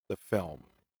One, the film.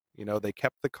 They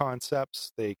kept the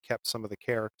concepts, they kept some of the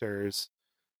characters.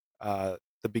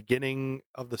 The beginning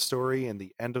of the story and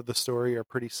the end of the story are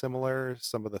pretty similar.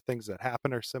 Some of the things that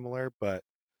happen are similar, but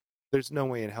there's no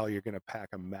way in hell you're going to pack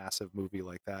a massive movie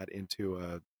like that into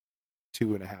a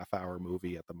 2.5 hour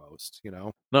movie at the most.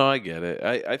 No, I get it.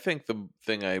 I think the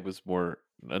thing I was more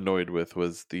annoyed with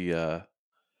was the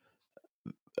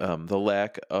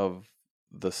lack of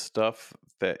the stuff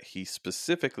that he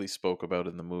specifically spoke about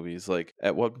in the movies. Like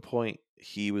at one point,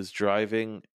 he was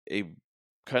driving a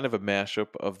kind of a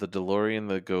mashup of the DeLorean,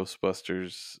 the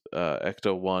Ghostbusters,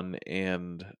 Ecto One,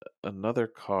 and another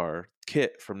car,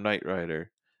 Kit from Knight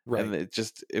Rider. And Right.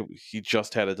 he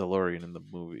just had a DeLorean in the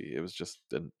movie. It was just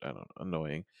I don't know,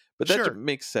 annoying, but that Sure.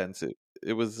 makes sense.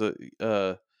 It was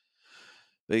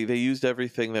they used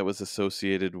everything that was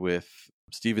associated with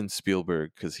Steven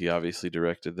Spielberg because he obviously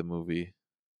directed the movie.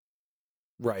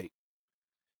 Right.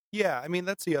 Yeah, I mean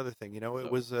that's the other thing. It So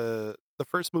was the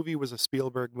first movie was a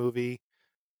Spielberg movie,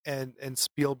 and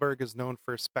Spielberg is known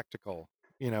for spectacle.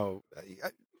 A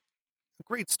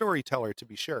great storyteller to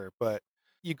be sure, but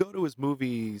you go to his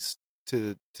movies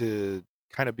to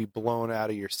kind of be blown out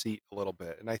of your seat a little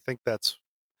bit, and I think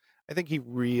he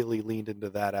really leaned into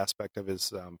that aspect of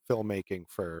his filmmaking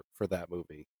for that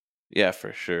movie. yeah,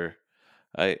 for sure.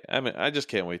 I just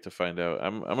can't wait to find out.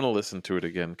 I'm gonna listen to it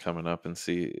again coming up and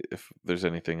see if there's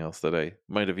anything else that I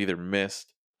might have either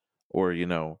missed or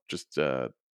just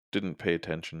didn't pay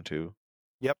attention to.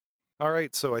 Yep. All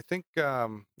right. So I think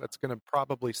that's going to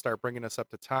probably start bringing us up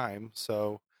to time.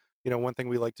 So, one thing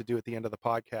we like to do at the end of the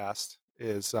podcast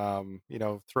is,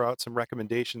 throw out some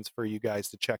recommendations for you guys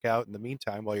to check out in the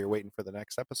meantime while you're waiting for the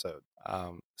next episode.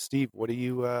 Steve, what do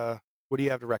you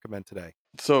have to recommend today?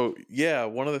 So yeah,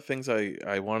 one of the things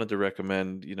I wanted to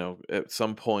recommend, at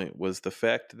some point was the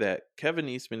fact that Kevin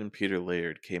Eastman and Peter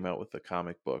Laird came out with a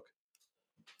comic book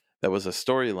that was a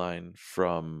storyline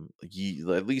from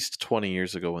at least 20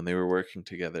 years ago when they were working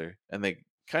together, and they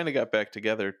kind of got back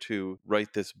together to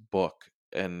write this book,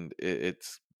 and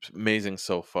it's amazing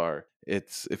so far.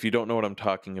 It's, if you don't know what I'm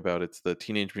talking about, it's the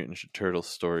Teenage Mutant Ninja Turtles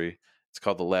story. It's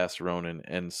called The Last Ronin,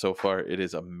 and so far it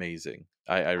is amazing.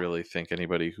 I really think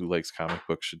anybody who likes comic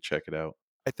books should check it out.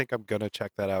 I think I'm gonna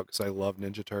check that out because I love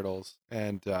Ninja Turtles,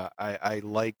 and I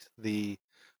liked the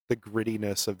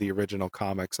grittiness of the original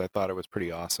comics. I thought it was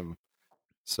pretty awesome.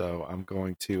 So I'm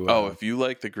going to. Oh, if you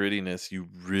like the grittiness, you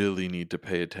really need to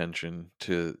pay attention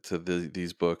to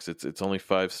these books. It's only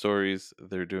 5 stories.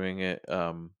 They're doing it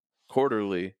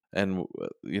quarterly, and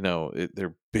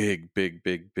they're big, big,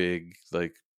 big, big,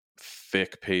 like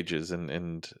thick pages,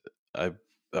 and I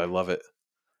I love it.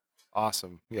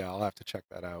 Awesome. Yeah, I'll have to check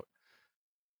that out.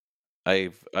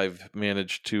 I've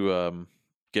managed to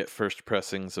get first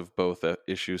pressings of both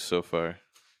issues so far.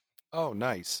 Oh,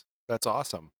 nice. That's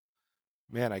awesome.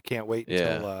 Man, I can't wait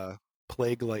Yeah. until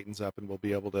Plague lightens up and we'll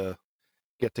be able to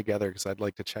get together because I'd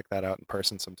like to check that out in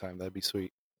person sometime. That'd be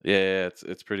sweet. Yeah,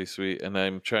 it's pretty sweet, and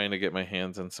I'm trying to get my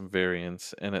hands on some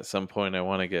variants. And at some point, I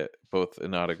want to get both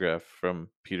an autograph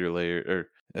from Peter Laird, or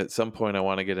at some point, I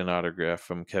want to get an autograph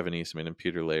from Kevin Eastman and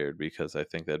Peter Laird because I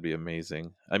think that'd be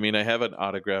amazing. I mean, I have an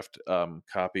autographed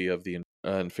copy of the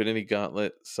Infinity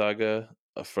Gauntlet saga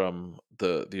from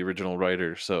the original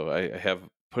writer, so I have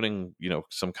putting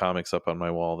some comics up on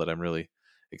my wall that I'm really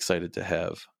excited to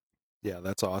have. Yeah,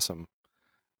 that's awesome.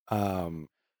 Um,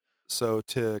 so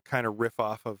to kind of riff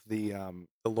off of the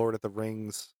Lord of the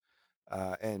Rings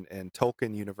and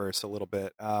Tolkien universe a little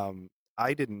bit,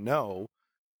 I didn't know,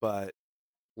 but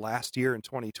last year in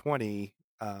 2020,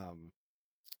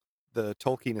 the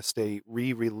Tolkien estate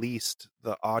re-released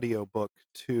the audiobook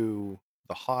to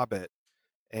The Hobbit,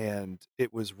 and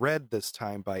it was read this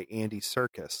time by Andy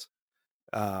Serkis.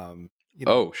 Um, you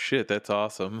know, Oh shit, that's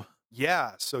awesome!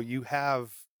 yeah. So you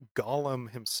have Gollum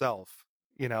himself,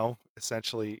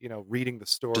 essentially, reading the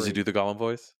Does he story. do the Gollum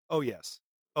voice? Oh yes,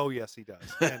 he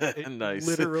does. And it Nice.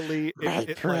 literally, My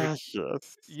like,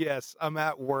 precious. yes, I'm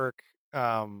at work,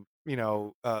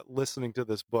 listening to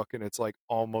this book, and it's like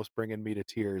almost bringing me to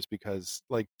tears because,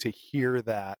 like, to hear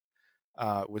that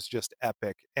was just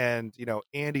epic. And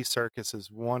Andy Serkis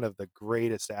is one of the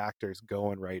greatest actors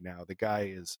going right now. The guy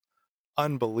is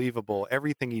unbelievable.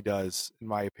 Everything he does, in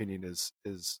my opinion, is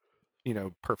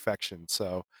perfection.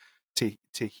 So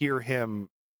to hear him,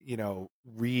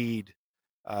 read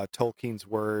Tolkien's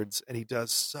words, and he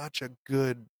does such a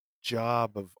good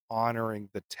job of honoring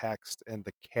the text and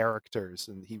the characters,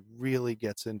 and he really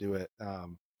gets into it.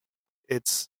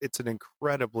 It's an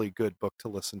incredibly good book to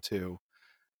listen to,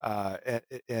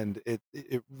 and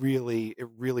it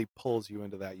really pulls you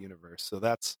into that universe. So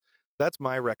that's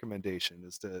my recommendation,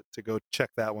 is to go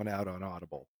check that one out on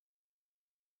Audible.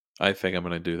 I think I'm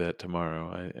going to do that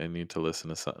tomorrow. I need to listen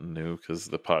to something new because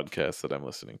the podcasts that I'm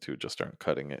listening to just aren't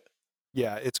cutting it.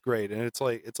 Yeah, it's great, and it's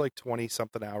like 20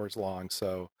 something hours long,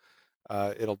 so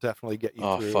it'll definitely get you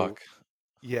Oh, through. fuck.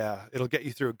 Yeah, it'll get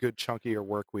you through a good chunk of your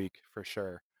work week for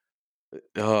sure.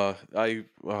 What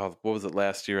was it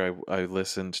last year? I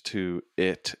listened to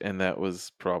it, and that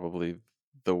was probably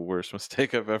the worst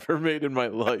mistake I've ever made in my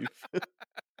life.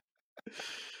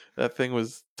 That thing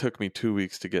took me 2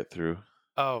 weeks to get through.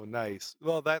 Oh, nice.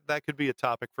 Well, that could be a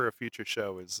topic for a future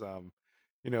show. Is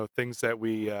things that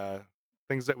we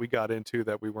got into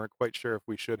that we weren't quite sure if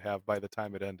we should have by the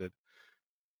time it ended.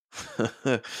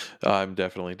 I'm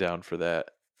definitely down for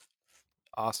that.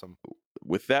 Awesome.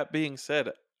 With that being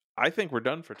said, I think we're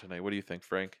done for tonight. What do you think,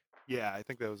 Frank? Yeah, I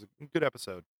think that was a good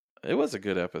episode. It was a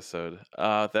good episode.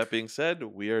 That being said,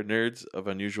 we are Nerds of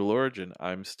Unusual Origin.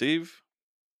 I'm Steve.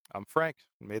 I'm Frank.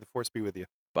 May the force be with you.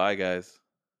 Bye, guys.